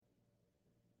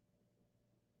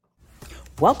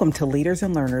Welcome to Leaders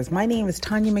and Learners. My name is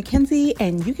Tanya McKenzie,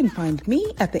 and you can find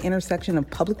me at the intersection of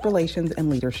public relations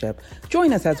and leadership.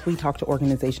 Join us as we talk to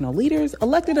organizational leaders,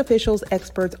 elected officials,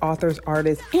 experts, authors,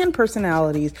 artists, and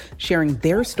personalities, sharing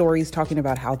their stories, talking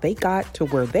about how they got to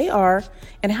where they are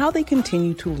and how they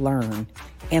continue to learn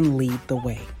and lead the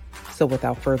way. So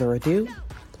without further ado,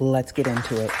 let's get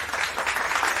into it.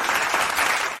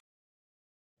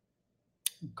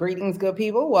 Greetings, good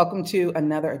people. Welcome to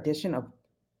another edition of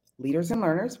Leaders and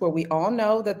Learners, where we all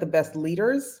know that the best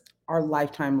leaders are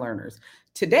lifetime learners.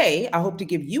 Today, I hope to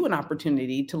give you an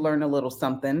opportunity to learn a little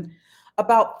something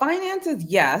about finances.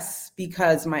 Yes,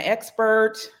 because my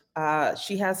expert,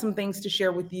 she has some things to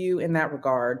share with you in that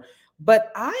regard.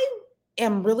 But I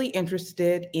am really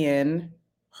interested in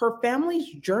her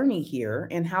family's journey here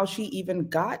and how she even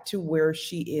got to where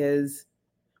she is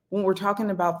when we're talking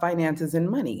about finances and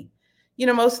money. You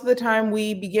know, most of the time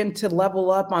we begin to level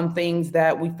up on things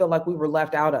that we feel like we were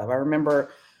left out of. I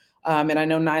remember, and I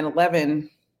know 9/11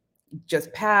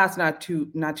 just passed not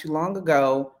too long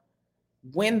ago.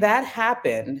 When that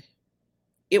happened,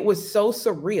 it was so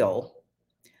surreal.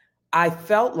 I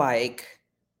felt like,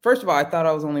 first of all, I thought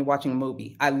I was only watching a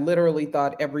movie. I literally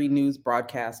thought every news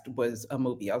broadcast was a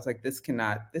movie. I was like, this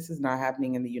is not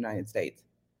happening in the United States.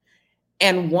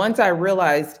 And once I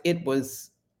realized it was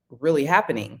really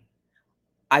happening,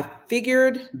 I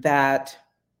figured that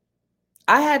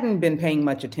I hadn't been paying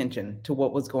much attention to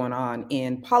what was going on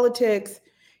in politics,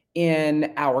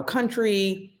 in our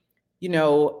country. You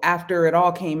know, after it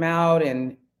all came out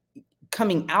and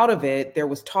coming out of it, there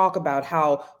was talk about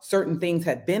how certain things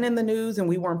had been in the news and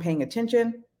we weren't paying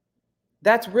attention.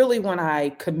 That's really when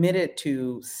I committed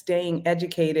to staying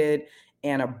educated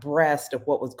and abreast of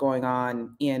what was going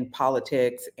on in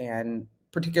politics and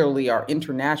particularly our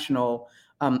international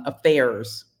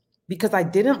affairs, because I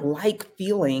didn't like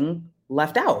feeling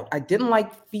left out. I didn't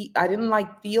like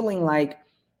feeling like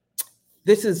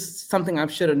this is something I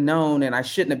should have known and I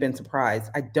shouldn't have been surprised.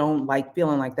 I don't like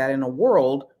feeling like that in a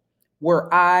world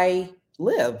where I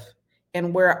live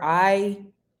and where I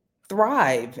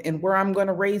thrive and where I'm going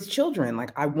to raise children.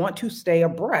 Like, I want to stay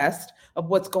abreast of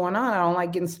what's going on. I don't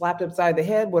like getting slapped upside the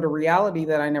head with a reality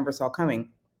that I never saw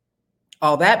coming.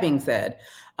 All that being said,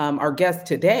 our guest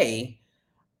today,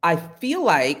 I feel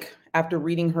like after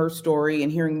reading her story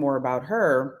and hearing more about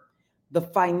her, the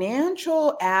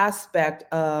financial aspect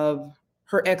of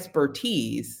her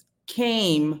expertise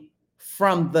came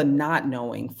from the not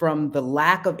knowing, from the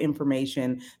lack of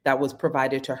information that was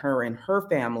provided to her and her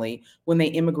family when they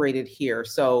immigrated here.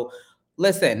 So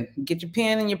listen, get your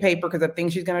pen and your paper, because I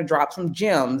think she's going to drop some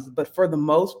gems. But for the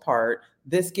most part,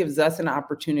 this gives us an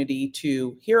opportunity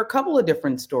to hear a couple of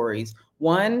different stories.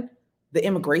 One, the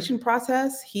immigration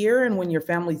process here and when your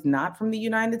family's not from the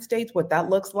United States, what that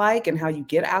looks like and how you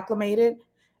get acclimated,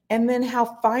 and then how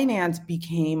finance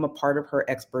became a part of her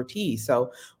expertise.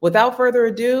 So without further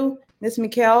ado, Miss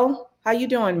Mical, how you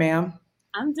doing, ma'am?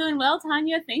 I'm doing well,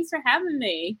 Tanya. Thanks for having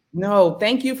me. No,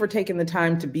 thank you for taking the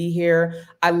time to be here.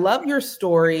 I love your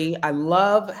story. I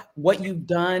love what you've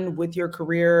done with your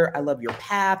career. I love your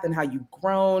path and how you've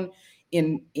grown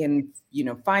in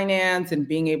finance and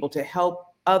being able to help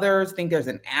others. Think there's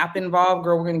an app involved,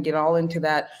 girl. We're going to get all into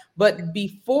that. But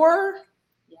before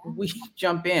we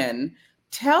jump in,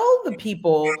 tell the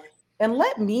people and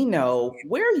let me know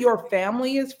where your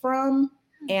family is from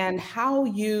and how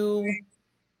you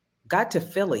got to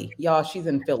Philly. Y'all, she's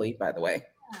in Philly, by the way.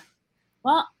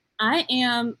 Well, I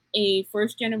am a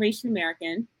first generation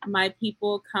American. My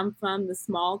people come from the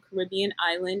small Caribbean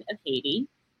island of Haiti,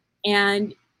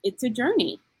 and it's a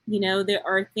journey. You know, there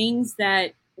are things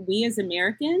that we as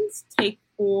Americans take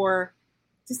for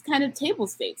just kind of table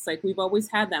stakes. Like, we've always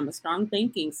had them: a strong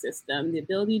banking system, the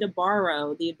ability to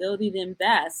borrow, the ability to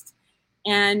invest.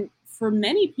 And for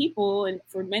many people and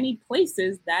for many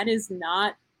places, that is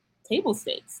not table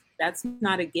stakes. That's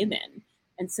not a given.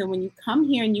 And so when you come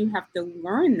here and you have to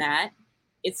learn that,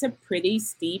 it's a pretty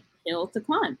steep hill to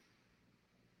climb.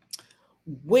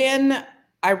 When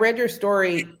I read your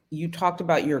story, you talked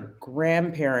about your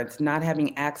grandparents not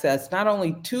having access not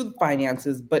only to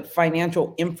finances, but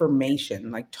financial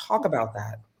information. Like, talk about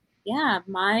that. Yeah,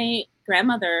 my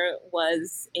grandmother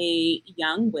was a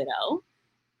young widow,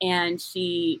 and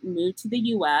she moved to the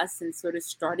US and sort of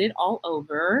started all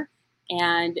over.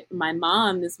 And my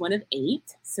mom is one of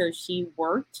eight. So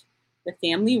the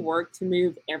family worked to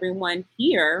move everyone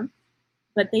here,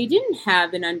 but they didn't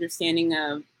have an understanding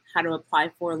of how to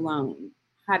apply for a loan,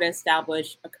 how to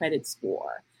establish a credit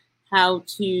score, how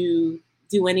to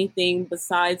do anything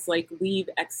besides like leave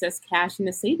excess cash in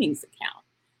a savings account.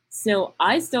 So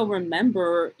I still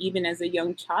remember, even as a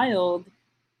young child,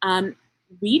 um,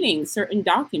 reading certain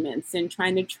documents and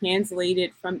trying to translate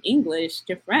it from English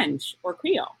to French or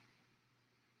Creole.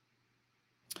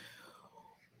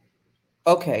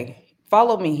 Okay,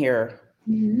 follow me here.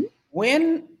 Mm-hmm.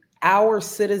 When our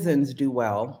citizens do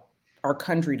well, our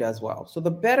country does well. So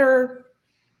the better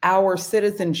our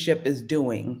citizenship is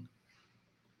doing,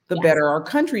 the Yes. better our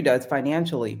country does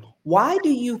financially. Why do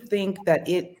you think that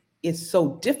it is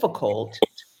so difficult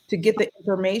to get the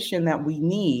information that we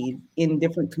need in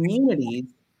different communities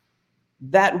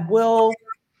that will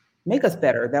make us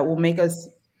better, that will make us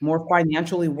more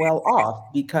financially well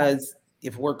off? Because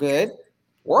if we're good,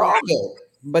 we're all good.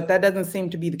 But that doesn't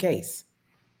seem to be the case.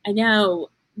 I know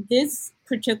this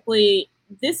particularly,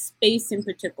 this space in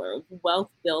particular,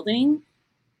 wealth building,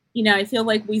 I feel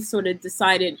like we sort of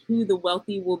decided who the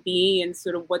wealthy will be and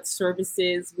sort of what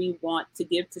services we want to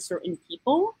give to certain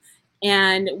people.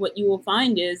 And what you will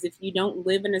find is if you don't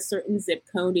live in a certain zip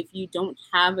code, if you don't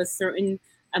have a certain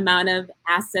amount of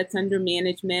assets under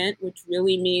management, which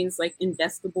really means like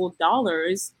investable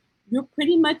dollars, you're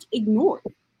pretty much ignored.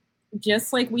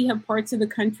 Just like we have parts of the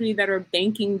country that are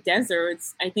banking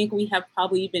deserts, I think we have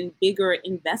probably even bigger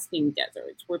investing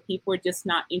deserts where people are just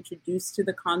not introduced to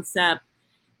the concept.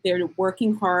 They're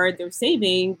working hard, they're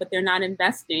saving, but they're not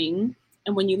investing.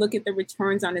 And when you look at the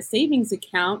returns on a savings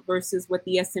account versus what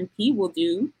the S&P will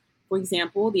do, for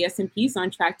example, the S&P is on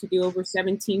track to do over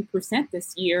 17%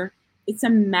 this year. It's a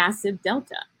massive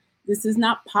delta. This is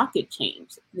not pocket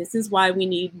change. This is why we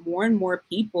need more and more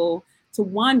people to,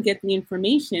 one, get the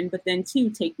information, but then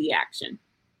two, take the action.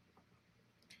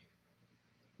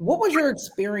 What was your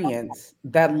experience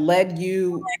that led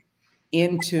you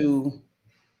into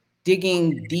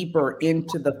digging deeper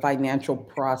into the financial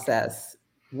process?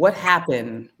 What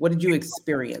happened? What did you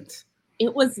experience?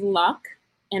 It was luck.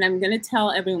 And I'm going to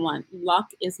tell everyone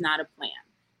luck is not a plan.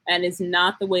 That is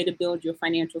not the way to build your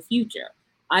financial future.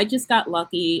 I just got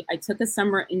lucky. I took a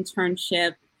summer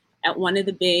internship at one of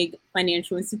the big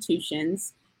financial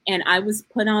institutions, and I was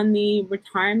put on the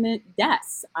retirement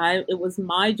desk. It was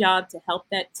my job to help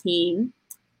that team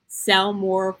sell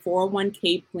more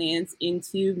 401k plans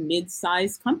into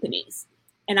mid-sized companies.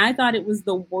 And I thought it was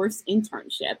the worst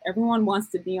internship. Everyone wants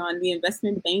to be on the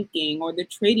investment banking or the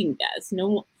trading desk.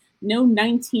 No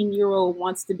 19-year-old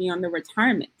wants to be on the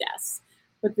retirement desk.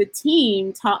 But the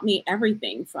team taught me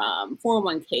everything from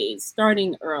 401ks,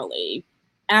 starting early,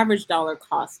 average dollar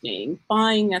costing,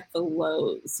 buying at the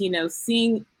lows,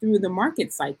 seeing through the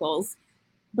market cycles.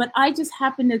 But I just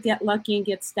happened to get lucky and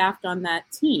get staffed on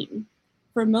that team.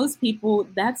 For most people,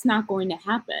 that's not going to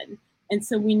happen. And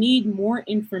so we need more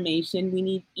information. We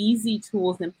need easy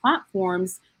tools and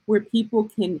platforms where people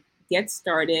can get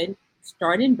started,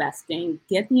 start investing,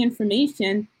 get the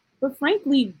information, but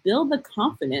frankly, build the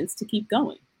confidence to keep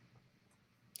going.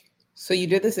 So you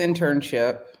did this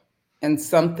internship and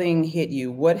something hit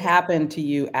you. What happened to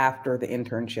you after the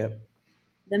internship?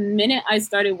 The minute I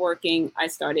started working, I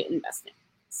started investing.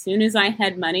 As soon as I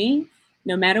had money,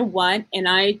 no matter what, and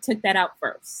I took that out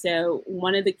first. So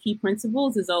one of the key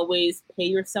principles is always pay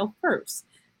yourself first.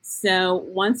 So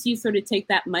once you sort of take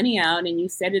that money out and you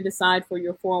set it aside for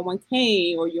your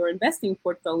 401k or your investing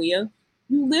portfolio,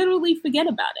 you literally forget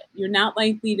about it. You're not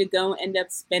likely to go end up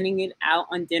spending it out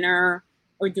on dinner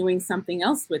or doing something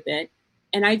else with it.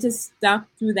 And I just stuck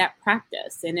through that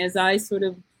practice. And as I sort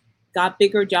of got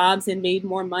bigger jobs and made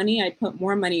more money, I put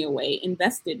more money away,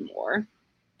 invested more.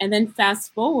 And then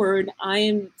fast forward, I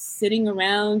am sitting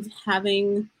around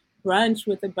having brunch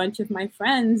with a bunch of my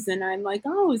friends. And I'm like,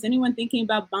 oh, is anyone thinking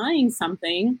about buying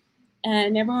something?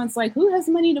 And everyone's like, who has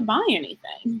money to buy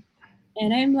anything?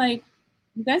 And I'm like,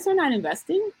 you guys are not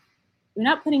investing. You're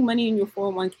not putting money in your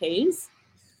 401ks.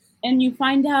 And you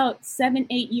find out 7,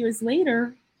 8 years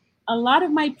later, a lot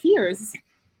of my peers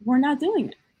were not doing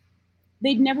it.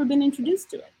 They'd never been introduced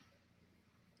to it.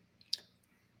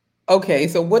 Okay,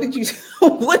 so what did you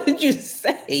what did you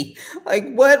say? Like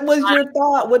what was your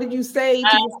thought? What did you say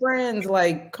to your friends?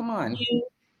 Like, come on.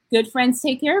 Good friends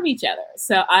take care of each other.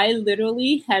 So I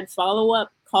literally had follow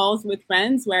up calls with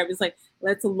friends where I was like,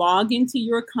 let's log into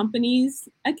your company's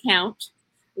account.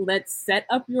 Let's set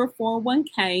up your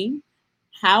 401k.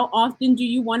 How often do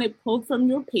you want it pulled from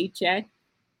your paycheck?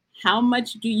 How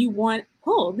much do you want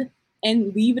pulled?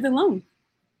 And leave it alone.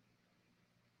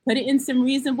 Put it in some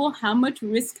reasonable, how much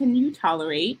risk can you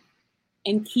tolerate?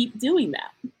 And keep doing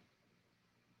that.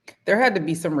 There had to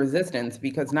be some resistance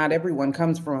because not everyone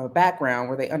comes from a background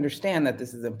where they understand that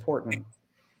this is important.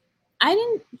 I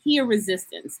didn't hear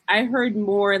resistance. I heard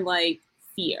more like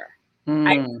fear. I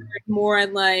Mm. heard more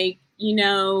like,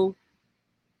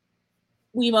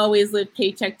 we've always lived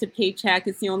paycheck to paycheck.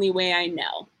 It's the only way I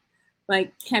know.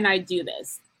 Like, can I do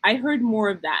this? I heard more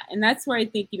of that. And that's where I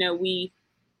think, we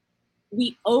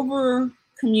over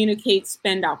communicate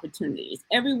spend opportunities.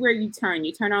 Everywhere you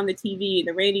turn on the TV,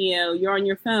 the radio, you're on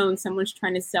your phone, someone's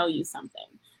trying to sell you something.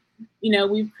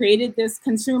 We've created this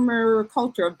consumer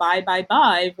culture of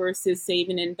buy versus save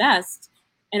and invest.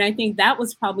 And I think that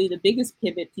was probably the biggest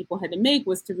pivot people had to make,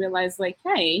 was to realize, like,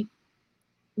 hey,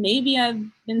 maybe I've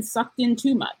been sucked in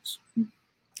too much.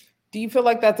 Do you feel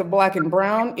like that's a Black and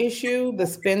brown issue, the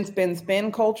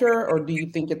spin culture, or do you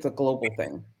think it's a global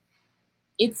thing?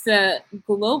 It's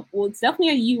it's definitely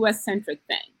a US centric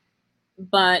thing.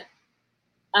 But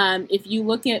if you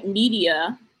look at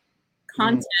media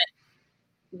content,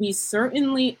 we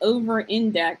certainly over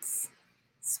index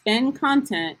spend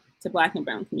content to Black and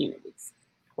brown communities.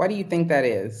 Why do you think that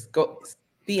is? Go,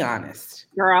 be honest.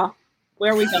 Girl,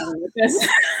 where are we going with this?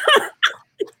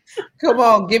 Come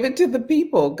on, give it to the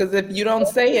people, because if you don't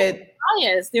say it.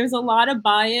 Bias. There's a lot of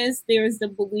bias. There's the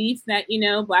belief that,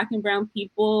 Black and brown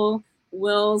people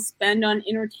will spend on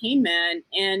entertainment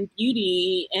and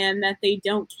beauty and that they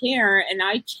don't care. And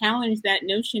I challenge that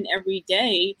notion every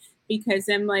day, because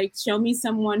I'm like, show me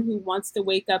someone who wants to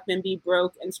wake up and be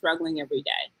broke and struggling every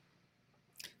day.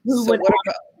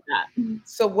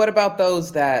 So what about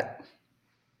those that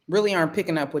really aren't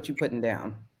picking up what you're putting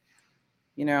down?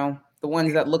 The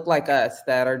ones that look like us,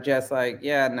 that are just like,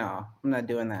 yeah, no, I'm not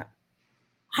doing that.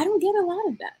 I don't get a lot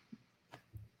of that.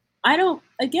 I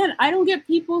don't get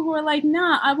people who are like,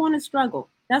 nah, I want to struggle.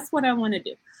 That's what I want to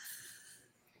do.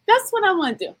 That's what I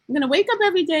want to do. I'm going to wake up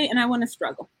every day and I want to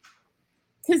struggle.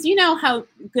 Because you know how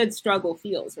good struggle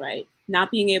feels, right? Not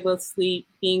being able to sleep,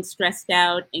 being stressed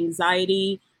out,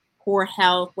 anxiety, poor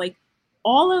health, like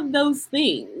all of those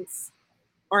things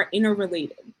are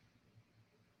interrelated.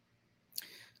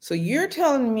 So you're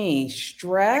telling me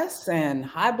stress and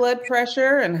high blood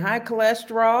pressure and high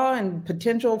cholesterol and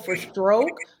potential for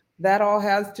stroke, that all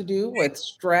has to do with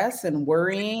stress and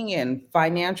worrying and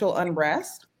financial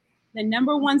unrest? The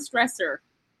number one stressor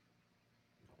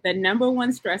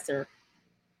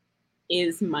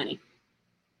is money.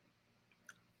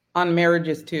 On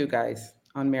marriages too, guys.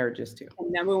 On marriages too.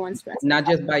 The number one stressor. Not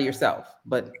just by yourself,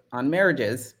 but on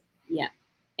marriages. Yeah.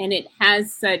 And it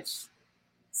has such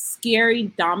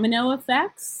scary domino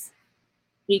effects,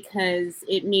 because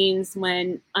it means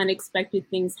when unexpected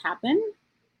things happen,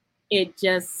 it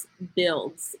just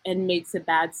builds and makes a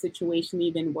bad situation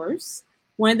even worse.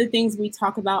 One of the things we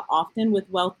talk about often with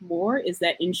Wealth More is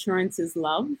that insurance is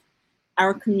love.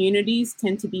 Our communities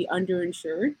tend to be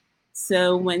underinsured.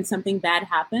 So when something bad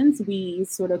happens, we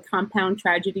sort of compound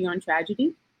tragedy on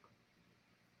tragedy.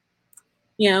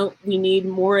 We need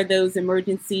more of those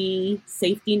emergency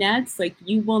safety nets. Like,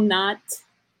 you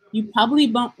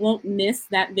probably won't miss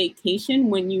that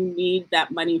vacation when you need that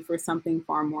money for something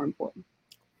far more important.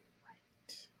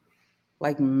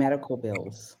 Like medical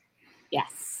bills.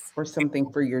 Yes. Or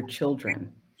something for your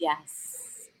children.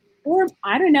 Yes. Or,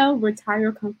 I don't know,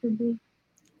 retire comfortably.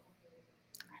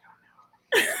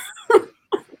 I don't know.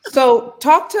 So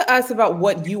talk to us about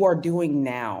what you are doing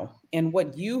now and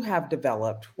what you have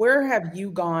developed. Where have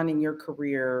you gone in your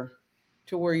career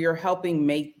to where you're helping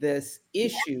make this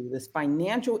issue, this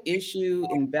financial issue,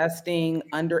 investing,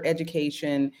 under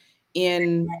education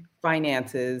in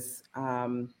finances,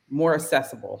 more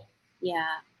accessible? Yeah.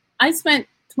 I spent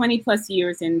 20 plus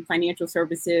years in financial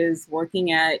services,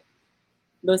 working at,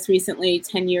 most recently,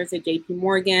 10 years at JP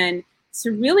Morgan.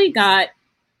 So really got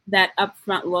that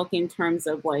upfront look in terms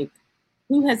of like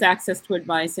who has access to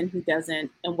advice and who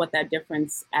doesn't, and what that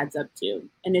difference adds up to.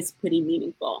 And it's pretty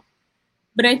meaningful.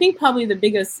 But I think probably the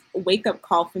biggest wake-up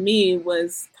call for me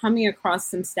was coming across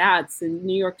some stats, and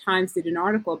New York Times did an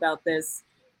article about this,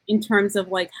 in terms of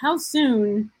like, how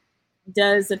soon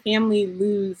does a family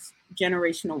lose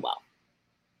generational wealth?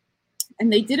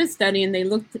 And they did a study, and they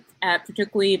looked at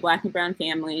particularly Black and brown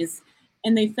families,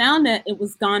 and they found that it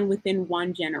was gone within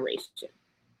one generation.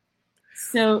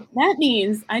 So that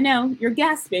means, I know you're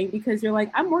gasping because you're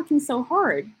like, I'm working so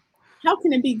hard. How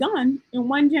can it be gone in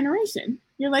one generation?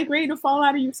 You're like ready to fall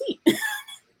out of your seat.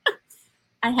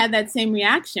 I had that same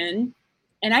reaction,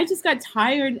 and I just got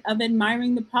tired of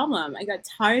admiring the problem. I got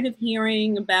tired of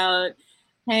hearing about,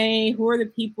 hey, who are the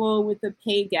people with the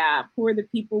pay gap? Who are the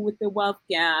people with the wealth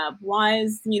gap? Why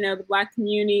is, the Black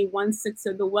community 1/6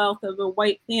 of the wealth of a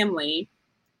white family?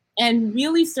 And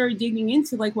really started digging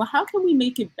into like, well, how can we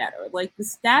make it better? Like, the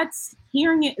stats,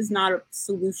 hearing it is not a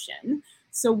solution.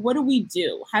 So what do we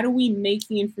do? How do we make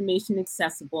the information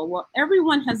accessible? Well,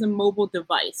 everyone has a mobile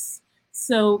device.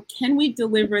 So can we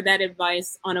deliver that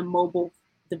advice on a mobile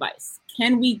device?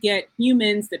 Can we get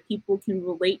humans that people can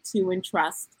relate to and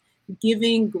trust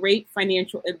giving great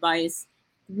financial advice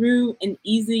through an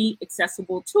easy,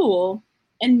 accessible tool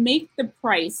and make the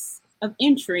price of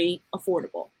entry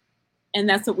affordable. And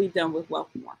that's what we've done with Wealth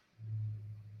More.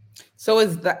 So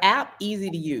is the app easy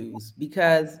to use?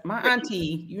 Because my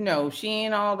auntie, she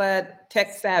ain't all that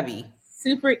tech savvy.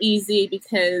 Super easy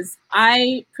because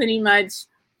I pretty much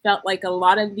felt like a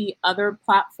lot of the other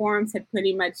platforms had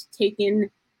pretty much taken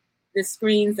the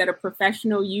screens that a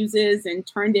professional uses and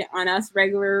turned it on us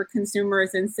regular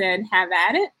consumers and said, have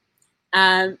at it.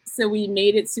 So we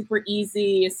made it super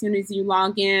easy. As soon as you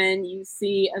log in, you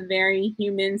see a very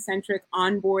human-centric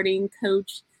onboarding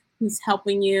coach who's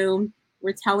helping you.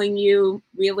 We're telling you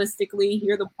realistically,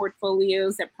 here are the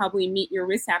portfolios that probably meet your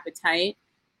risk appetite.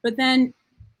 But then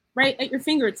right at your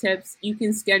fingertips, you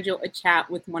can schedule a chat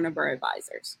with one of our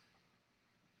advisors.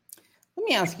 Let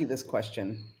me ask you this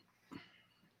question.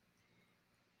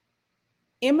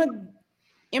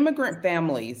 Immigrant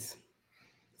families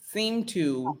seem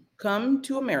to come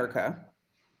to America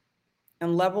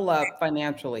and level up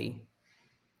financially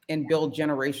and build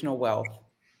generational wealth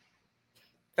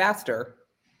faster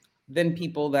than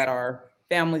people that are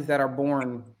families that are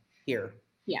born here.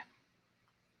 Yeah.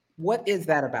 What is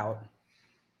that about?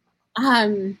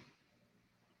 I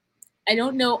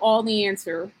don't know all the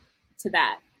answer to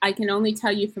that. I can only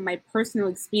tell you from my personal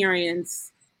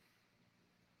experience,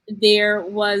 there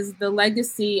was the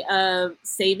legacy of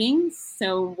savings.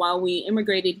 So while we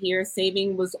immigrated here,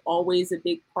 saving was always a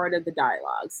big part of the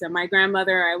dialogue. So my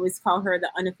grandmother, I always call her the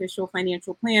unofficial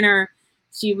financial planner.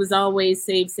 She was always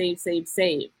save, save, save,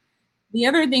 save. The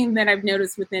other thing that I've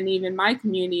noticed within even my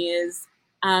community is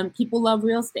people love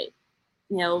real estate.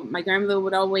 My grandmother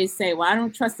would always say, well, I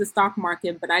don't trust the stock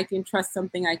market, but I can trust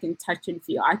something I can touch and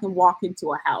feel. I can walk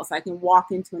into a house. I can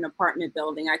walk into an apartment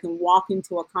building. I can walk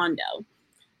into a condo.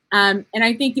 And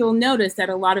I think you'll notice that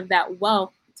a lot of that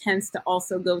wealth tends to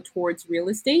also go towards real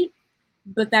estate.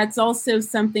 But that's also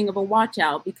something of a watch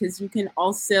out because you can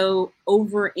also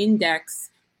over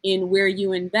index in where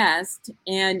you invest.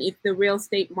 And if the real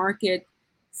estate market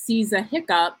sees a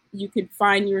hiccup, you could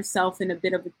find yourself in a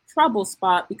bit of a trouble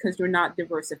spot because you're not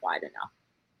diversified enough.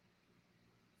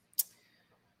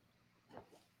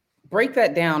 Break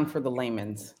that down for the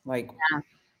layman's, because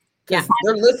Yeah.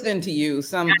 they're listening to you.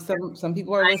 Some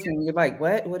people are listening. You're like,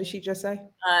 what? What did she just say?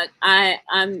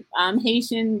 I'm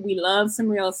Haitian. We love some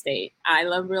real estate. I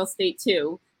love real estate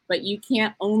too. But you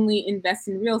can't only invest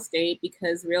in real estate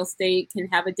because real estate can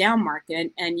have a down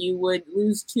market and you would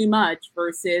lose too much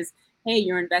versus, hey,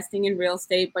 you're investing in real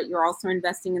estate, but you're also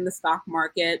investing in the stock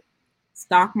market.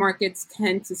 Stock markets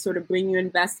tend to sort of bring you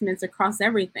investments across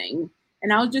everything.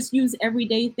 And I'll just use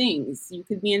everyday things. You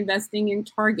could be investing in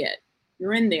Target.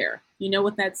 You're in there. You know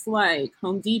what that's like.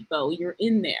 Home Depot, you're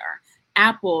in there.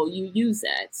 Apple, you use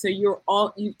it. So you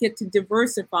get to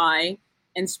diversify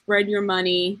and spread your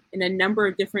money in a number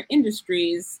of different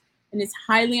industries. And it's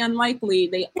highly unlikely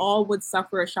they all would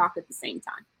suffer a shock at the same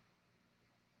time.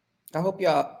 I hope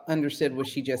y'all understood what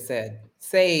she just said.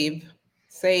 Save,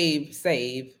 save,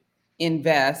 save,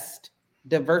 invest,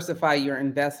 diversify your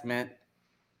investment.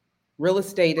 Real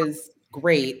estate is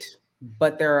great,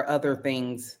 but there are other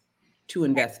things to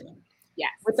invest in.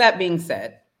 Yes. With that being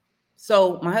said,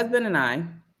 so my husband and I,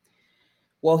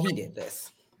 well, he did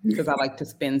this because I like to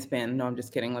spin. No, I'm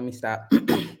just kidding. Let me stop.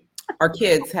 Our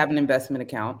kids have an investment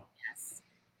account. Yes.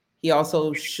 He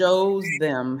also shows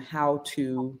them how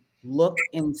to look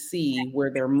and see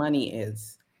where their money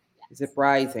is. Is it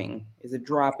rising? Is it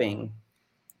dropping?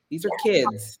 These are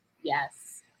kids.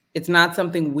 Yes. It's not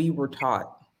something we were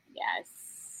taught.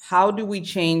 Yes. How do we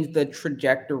change the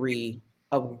trajectory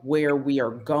of where we are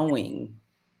going?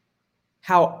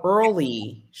 How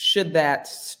early should that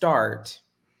start?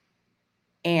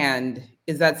 And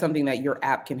is that something that your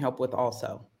app can help with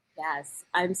also? Yes.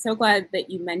 I'm so glad that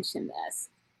you mentioned this.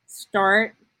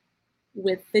 Start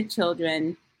with the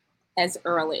children as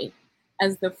early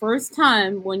as the first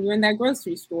time when you're in that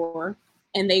grocery store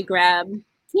and they grab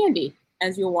candy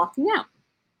as you're walking out.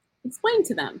 Explain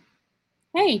to them,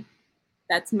 hey,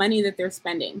 that's money that they're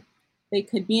spending. They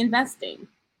could be investing.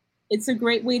 It's a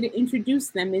great way to introduce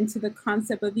them into the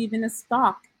concept of even a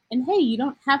stock. And hey, you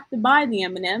don't have to buy the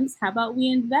M&Ms. How about we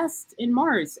invest in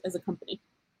Mars as a company?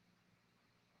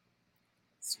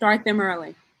 Start them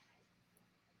early.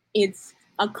 It's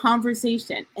a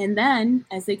conversation. And then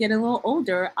as they get a little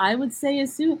older, I would say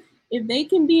as soon if they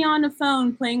can be on a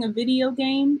phone playing a video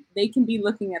game, they can be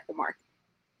looking at the market.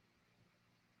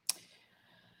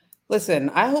 Listen,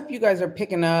 I hope you guys are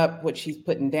picking up what she's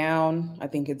putting down. I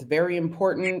think it's very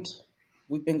important.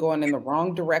 We've been going in the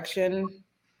wrong direction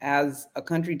as a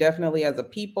country, definitely as a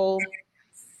people.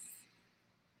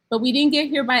 But we didn't get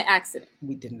here by accident.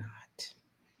 We did not.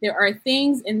 There are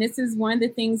things, and this is one of the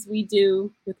things we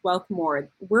do with Welcome More.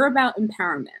 We're about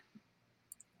empowerment.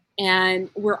 And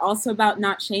we're also about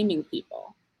not shaming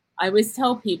people. I always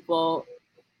tell people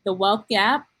the wealth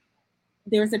gap,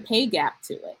 there's a pay gap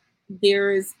to it.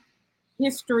 There's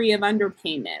history of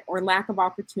underpayment or lack of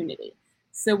opportunity.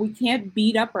 So we can't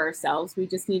beat up ourselves. We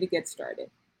just need to get started.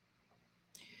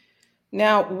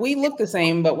 Now, we look the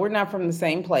same, but we're not from the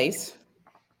same place.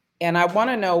 And I want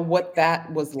to know what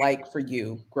that was like for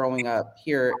you growing up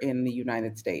here in the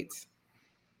United States.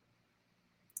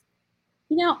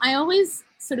 You know, I always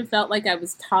sort of felt like I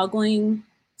was toggling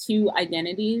two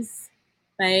identities,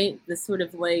 right? The sort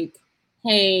of like,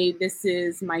 hey, this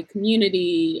is my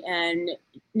community, and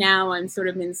now I'm sort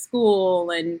of in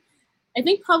school. And I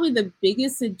think probably the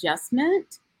biggest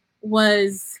adjustment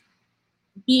was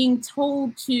being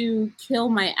told to kill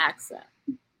my accent.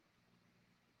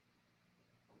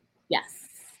 Yes.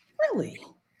 Really?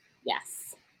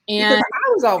 Yes. Because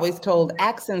I was always told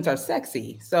accents are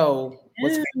sexy. So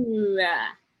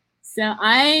so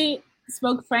I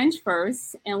spoke French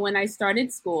first, and when I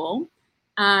started school,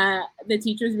 the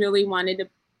teachers really wanted to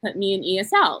put me in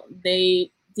ESL.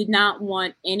 They did not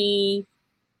want any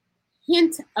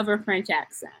hint of a French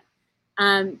accent,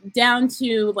 down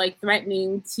to like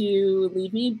threatening to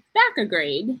leave me back a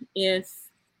grade if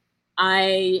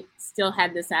I still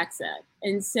had this accent.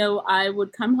 And so I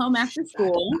would come home after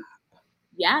school.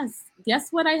 Yes.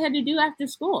 Guess what I had to do after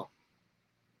school?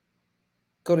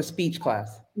 Go to speech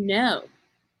class. No.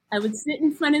 I would sit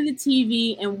in front of the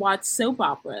TV and watch soap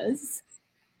operas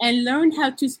and learn how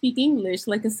to speak English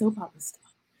like a soap opera star.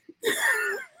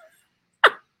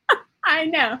 I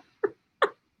know.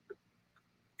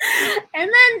 And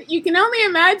then you can only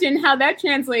imagine how that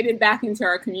translated back into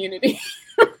our community.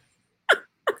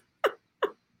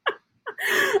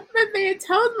 But they had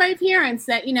told my parents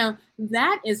that, you know,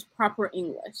 that is proper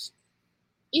English.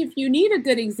 If you need a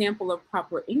good example of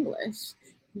proper English,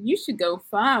 you should go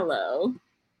follow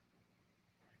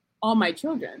All My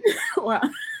Children. Well,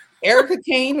 Erica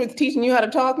Kane was teaching you how to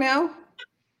talk now?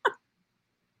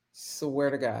 Swear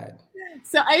to God.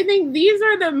 So I think these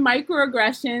are the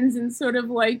microaggressions and sort of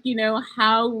like, you know,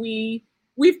 how we've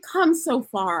come so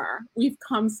far. We've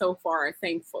come so far,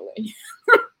 thankfully.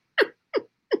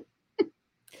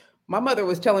 My mother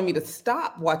was telling me to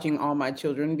stop watching All My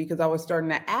Children because I was starting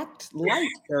to act like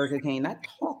Erica Kane, not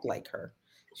talk like her.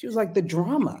 She was like, the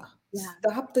drama. Yeah.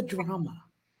 Stop the drama.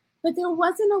 But there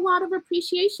wasn't a lot of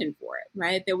appreciation for it,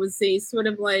 right? There was a sort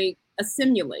of like a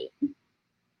simulate.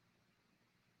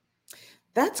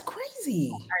 That's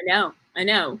crazy. I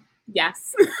know.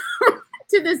 Yes.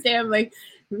 To this day, I'm like,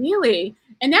 really?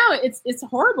 And now it's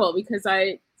horrible because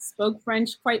I spoke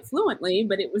French quite fluently,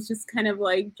 but it was just kind of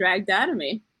like dragged out of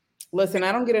me. Listen,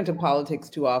 I don't get into politics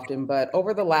too often, but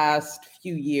over the last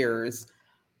few years,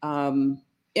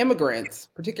 immigrants,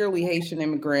 particularly Haitian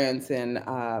immigrants and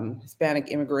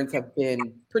Hispanic immigrants, have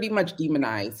been pretty much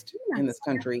demonized in this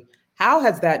country. How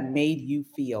has that made you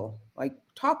feel? Like,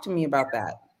 talk to me about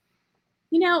that.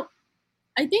 You know,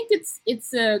 I think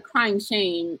it's a crying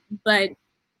shame, but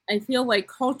I feel like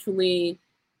culturally,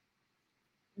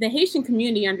 the Haitian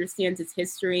community understands its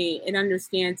history. It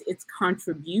understands its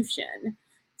contribution.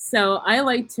 So I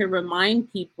like to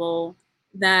remind people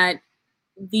that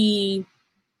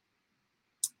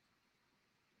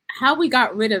how we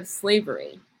got rid of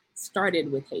slavery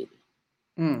started with Haiti.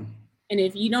 And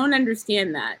if you don't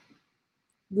understand that,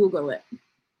 Google it.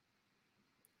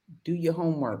 Do your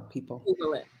homework, people.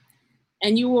 Google it.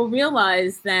 And you will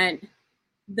realize that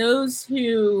those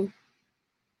who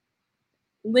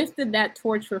lifted that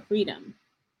torch for freedom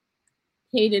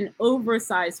paid an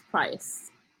oversized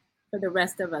price for the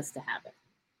rest of us to have it.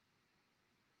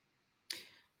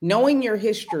 Knowing your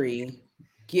history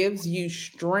gives you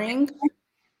strength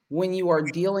when you are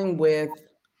dealing with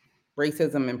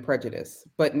racism and prejudice.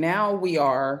 But now we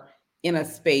are in a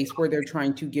space where they're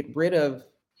trying to get rid of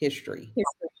history.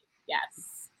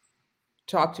 Yes.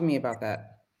 Talk to me about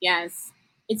that. Yes.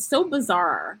 It's so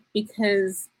bizarre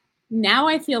because now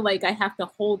I feel like I have to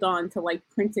hold on to like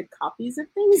printed copies of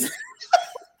things.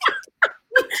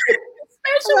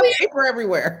 Especially paper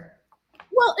everywhere.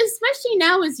 Well, especially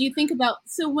now as you think about,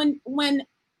 so when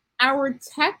our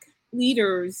tech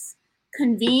leaders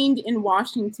convened in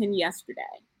Washington yesterday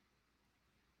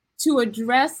to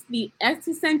address the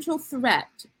existential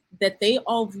threat that they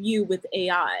all view with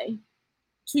AI,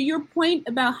 to your point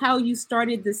about how you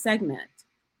started the segment,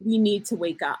 we need to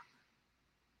wake up.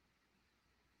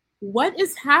 What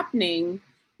is happening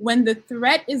when the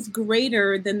threat is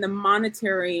greater than the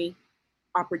monetary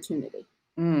opportunity?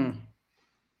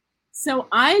 So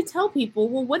I tell people,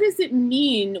 well, what does it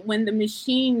mean when the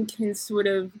machine can sort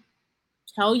of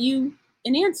tell you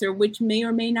an answer which may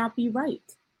or may not be right?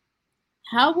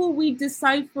 How will we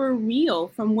decipher real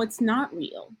from what's not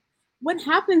real? What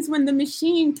happens when the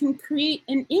machine can create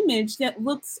an image that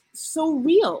looks so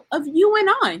real of you and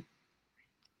I,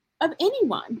 of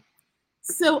anyone?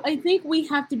 So I think we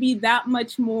have to be that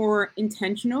much more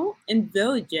intentional and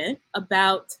vigilant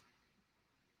about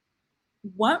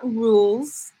what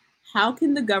rules, how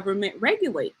can the government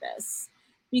regulate this?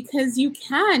 Because you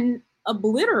can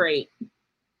obliterate,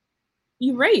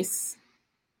 erase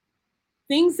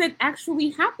things that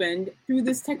actually happened through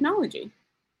this technology.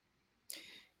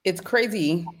 It's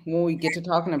crazy when we get to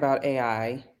talking about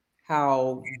AI,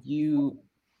 how you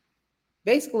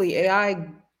basically AI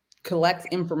collects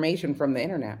information from the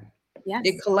internet. Yes.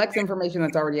 It collects information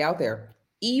that's already out there,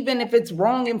 even if it's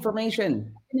wrong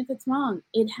information. And if it's wrong,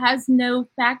 it has no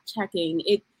fact checking.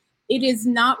 It is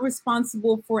not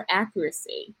responsible for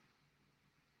accuracy.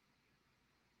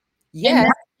 And Yet,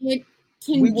 that it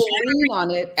we can will lean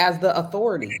on it as the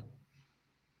authority.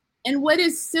 and what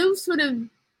is so sort of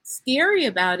scary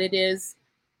about it is,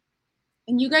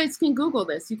 and you guys can Google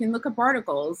this, you can look up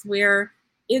articles where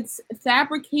it's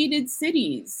fabricated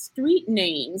cities, street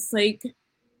names, like,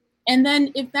 and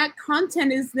then if that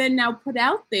content is then now put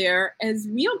out there as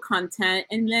real content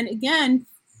and then again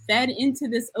fed into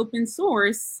this open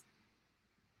source,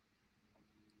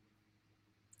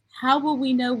 how will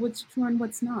we know what's true and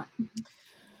what's not?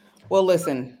 Well,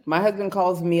 listen, my husband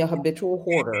calls me a habitual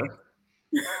hoarder.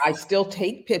 I still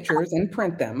take pictures and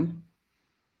print them.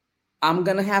 I'm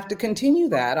going to have to continue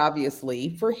that,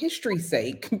 obviously, for history's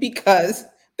sake, because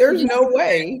there's no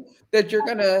way that you're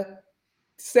going to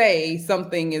say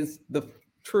something is the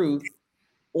truth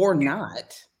or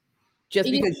not just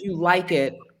It is, because you like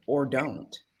it or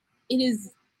don't. it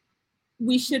is,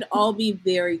 we should all be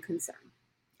very concerned.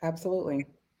 Absolutely.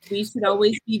 We should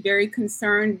always be very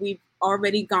concerned. We've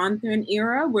already gone through an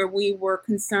era where we were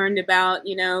concerned about,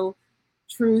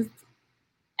 truth,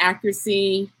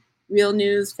 accuracy, real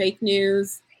news, fake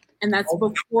news. And that's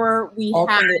before we had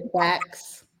Alternate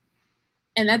facts.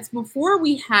 and that's before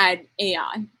we had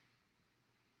AI.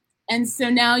 And so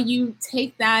now you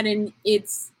take that and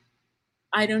it's,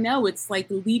 I don't know, it's like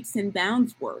leaps and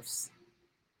bounds worse.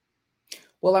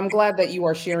 Well, I'm glad that you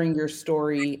are sharing your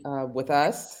story with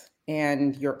us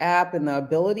and your app and the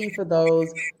ability for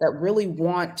those that really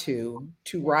want to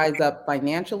rise up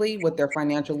financially with their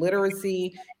financial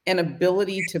literacy and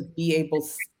ability to be able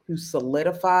to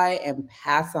solidify and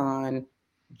pass on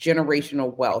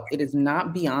generational wealth. It is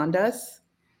not beyond us.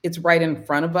 It's right in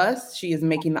front of us. She is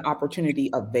making the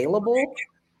opportunity available.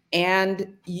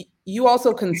 And you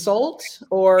also consult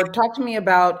or talk to me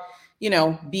about,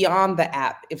 beyond the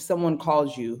app. If someone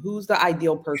calls you, who's the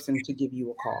ideal person to give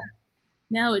you a call?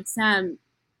 No, it's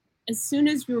as soon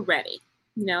as you're ready.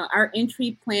 Our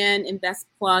entry plan Invest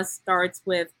Plus starts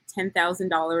with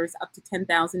 $10,000 up to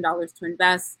 $10,000 to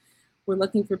invest. We're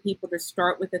looking for people to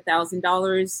start with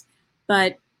 $1,000,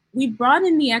 but we brought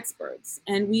in the experts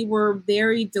and we were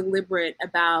very deliberate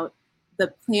about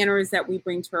the planners that we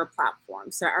bring to our platform.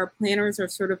 So our planners are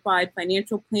certified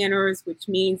financial planners, which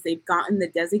means they've gotten the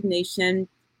designation,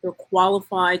 they're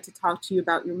qualified to talk to you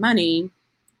about your money.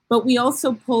 But we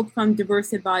also pulled from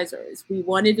diverse advisors. We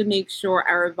wanted to make sure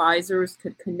our advisors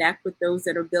could connect with those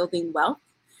that are building wealth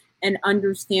and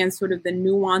understand sort of the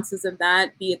nuances of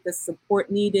that, be it the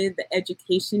support needed, the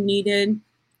education needed,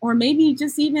 or maybe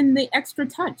just even the extra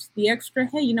touch, the extra,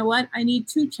 hey, you know what? I need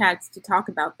 2 chats to talk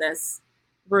about this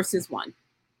versus 1.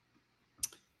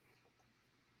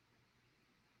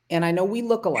 And I know we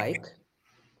look alike,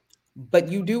 but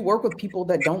you do work with people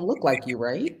that don't look like you,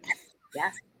 right?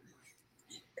 Yes.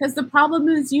 Because the problem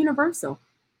is universal.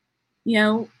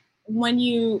 When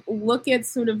you look at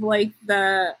sort of like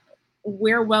the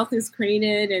where wealth is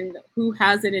created and who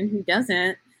has it and who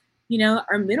doesn't,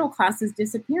 our middle class is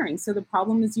disappearing. So the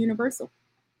problem is universal.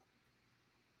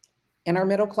 And our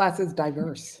middle class is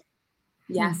diverse.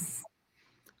 Yes.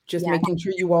 Just Yes. making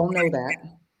sure you all know that.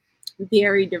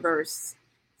 Very diverse.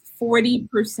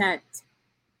 40%.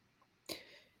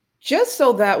 Just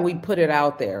so that we put it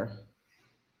out there,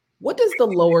 what does the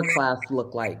lower class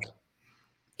look like?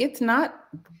 It's not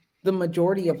the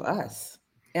majority of us.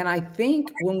 And I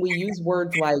think when we use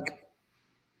words like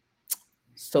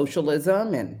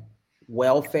socialism and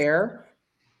welfare,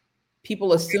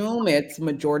 people assume it's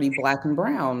majority Black and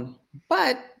brown.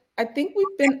 But I think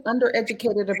we've been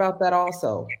undereducated about that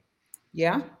also.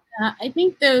 Yeah. I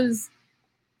think those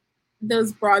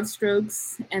broad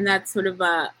strokes and that sort of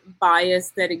a bias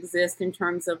that exists in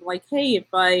terms of like, hey, if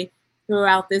I throw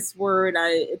out this word,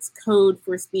 it's code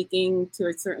for speaking to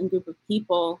a certain group of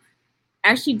people,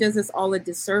 actually does us all a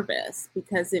disservice,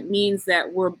 because it means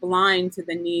that we're blind to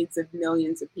the needs of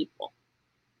millions of people.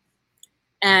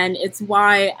 And it's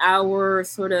why our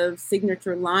sort of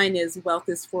signature line is wealth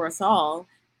is for us all,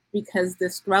 because the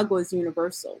struggle is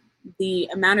universal. The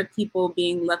amount of people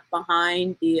being left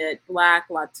behind, be it Black,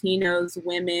 Latinos,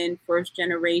 women, first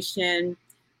generation,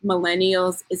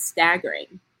 millennials, is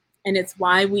staggering. And it's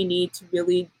why we need to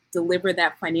really deliver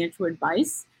that financial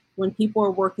advice when people are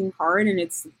working hard and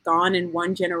it's gone in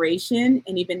one generation.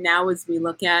 And even now, as you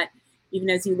look at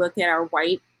our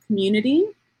white community,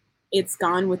 it's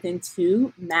gone within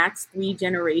 2, max 3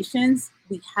 generations.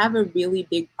 We have a really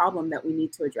big problem that we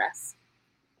need to address.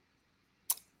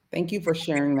 Thank you for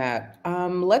sharing that.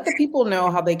 Let the people know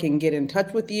how they can get in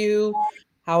touch with you,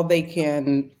 how they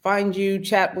can find you,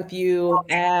 chat with you,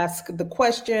 ask the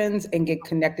questions, and get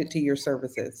connected to your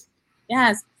services.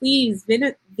 Yes, please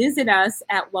visit us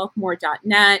at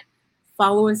wealthmore.net.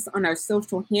 Follow us on our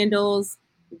social handles,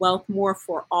 Wealthmore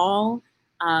for All.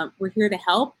 We're here to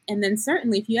help. And then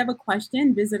certainly, if you have a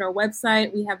question, visit our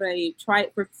website. We have a try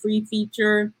it for free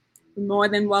feature. You're more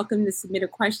than welcome to submit a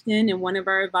question, and one of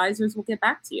our advisors will get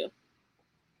back to you.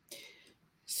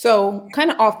 So,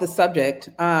 kind of off the subject,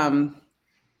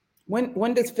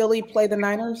 when does Philly play the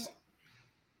Niners?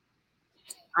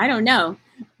 I don't know,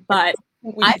 but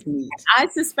We should meet. I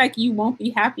suspect you won't be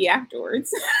happy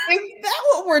afterwards. Is that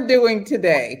what we're doing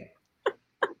today?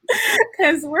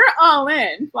 Because we're all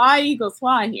in. Fly, Eagles,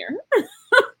 fly here.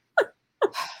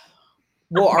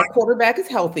 Well, our quarterback is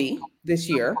healthy this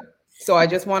year. So I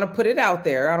just want to put it out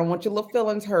there. I don't want your little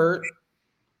feelings hurt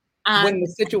when the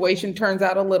situation turns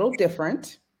out a little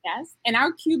different. Yes. And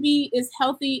our QB is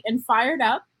healthy and fired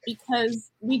up,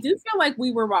 because we do feel like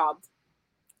we were robbed.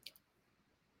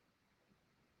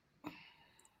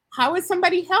 How is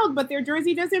somebody held but their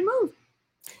jersey doesn't move?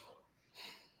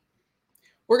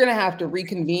 We're going to have to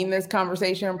reconvene this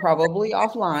conversation probably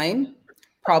offline,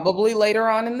 probably later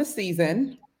on in the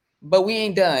season, but we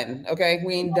ain't done. Okay.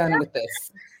 We ain't done with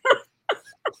this.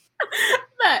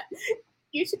 But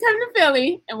you should come to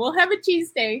Philly and we'll have a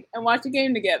cheesesteak and watch a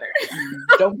game together.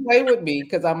 Don't play with me,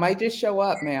 because I might just show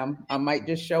up, ma'am. I might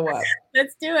just show up.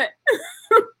 Let's do it.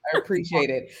 I appreciate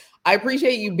it. I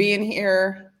appreciate you being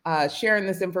here, sharing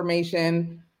this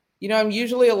information. You know, I'm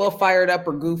usually a little fired up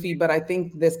or goofy, but I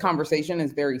think this conversation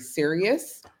is very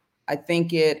serious. I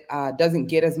think it doesn't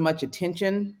get as much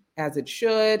attention as it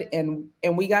should, and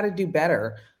we got to do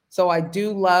better. So I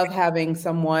do love having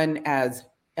someone as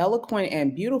eloquent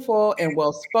and beautiful and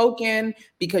well spoken,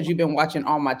 because you've been watching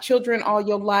All My Children all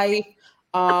your life.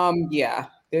 Yeah,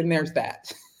 then there's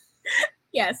that.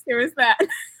 Yes, there is that.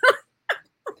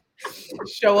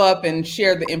 Show up and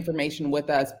share the information with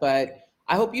us. But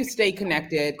I hope you stay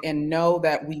connected and know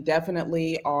that we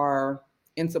definitely are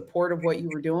in support of what you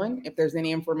were doing. If there's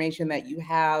any information that you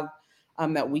have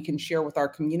that we can share with our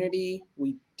community,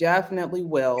 we definitely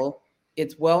will.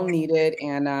 It's well needed.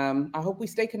 And I hope we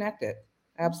stay connected.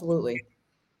 Absolutely.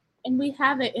 And we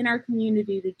have it in our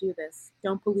community to do this.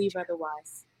 Don't believe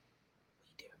otherwise.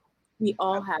 We do. We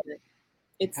all have it.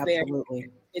 It's Absolutely. there.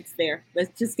 It's there.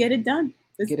 Let's just get it done.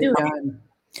 Let's Get do it it. done.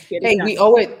 Get it Hey, done. we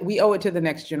owe it. We owe it to the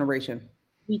next generation.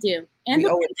 We do. And We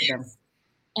the owe it to them. previous.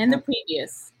 And the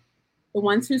previous. The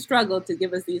ones who struggled to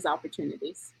give us these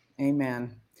opportunities.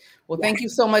 Amen. Well, thank you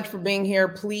so much for being here.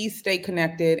 Please stay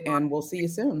connected, and we'll see you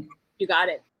soon. You got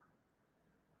it.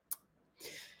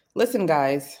 Listen,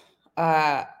 guys,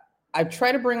 I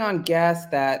try to bring on guests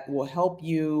that will help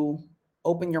you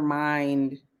open your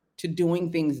mind to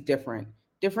doing things different.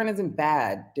 Different isn't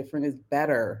bad. Different is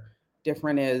better.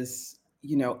 Different is,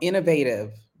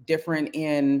 innovative. Different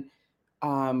in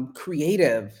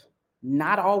creative.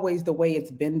 Not always the way it's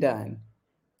been done.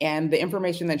 And the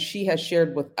information that she has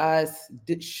shared with us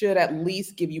should at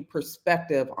least give you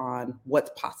perspective on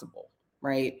what's possible,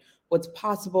 right? What's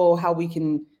possible, how we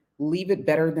can leave it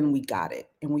better than we got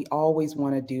it. And we always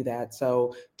want to do that.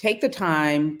 So take the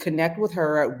time, connect with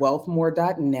her at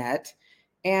wealthmore.net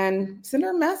and send her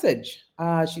a message.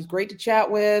 She's great to chat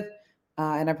with.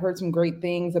 And I've heard some great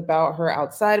things about her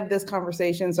outside of this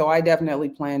conversation. So I definitely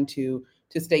plan to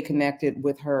stay connected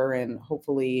with her and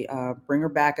hopefully bring her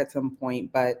back at some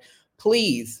point. But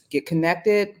please get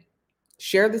connected,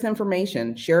 share this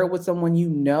information, share it with someone you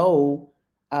know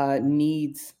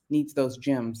needs those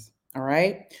gems. All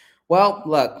right. Well,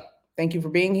 look, thank you for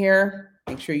being here.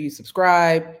 Make sure you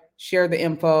subscribe, share the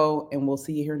info, and we'll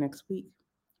see you here next week.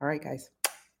 All right, guys.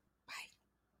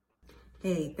 Bye.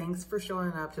 Hey, thanks for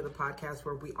showing up to the podcast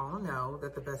where we all know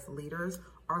that the best leaders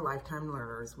are lifetime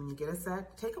learners. When you get a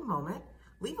sec, take a moment,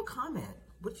 Leave a comment.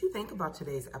 What you think about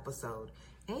today's episode?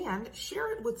 And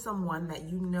share it with someone that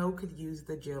you know could use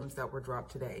the gems that were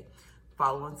dropped today.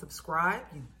 Follow and subscribe.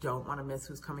 You don't want to miss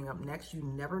who's coming up next. You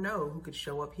never know who could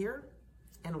show up here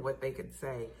and what they could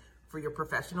say. For your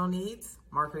professional needs,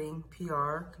 marketing,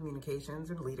 PR,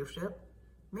 communications, and leadership,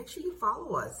 make sure you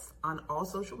follow us on all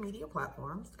social media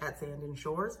platforms at Sand and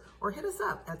Shores, or hit us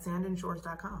up at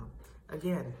sandandshores.com.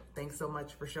 Again, thanks so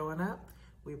much for showing up.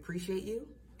 We appreciate you,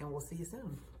 and we'll see you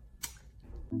soon.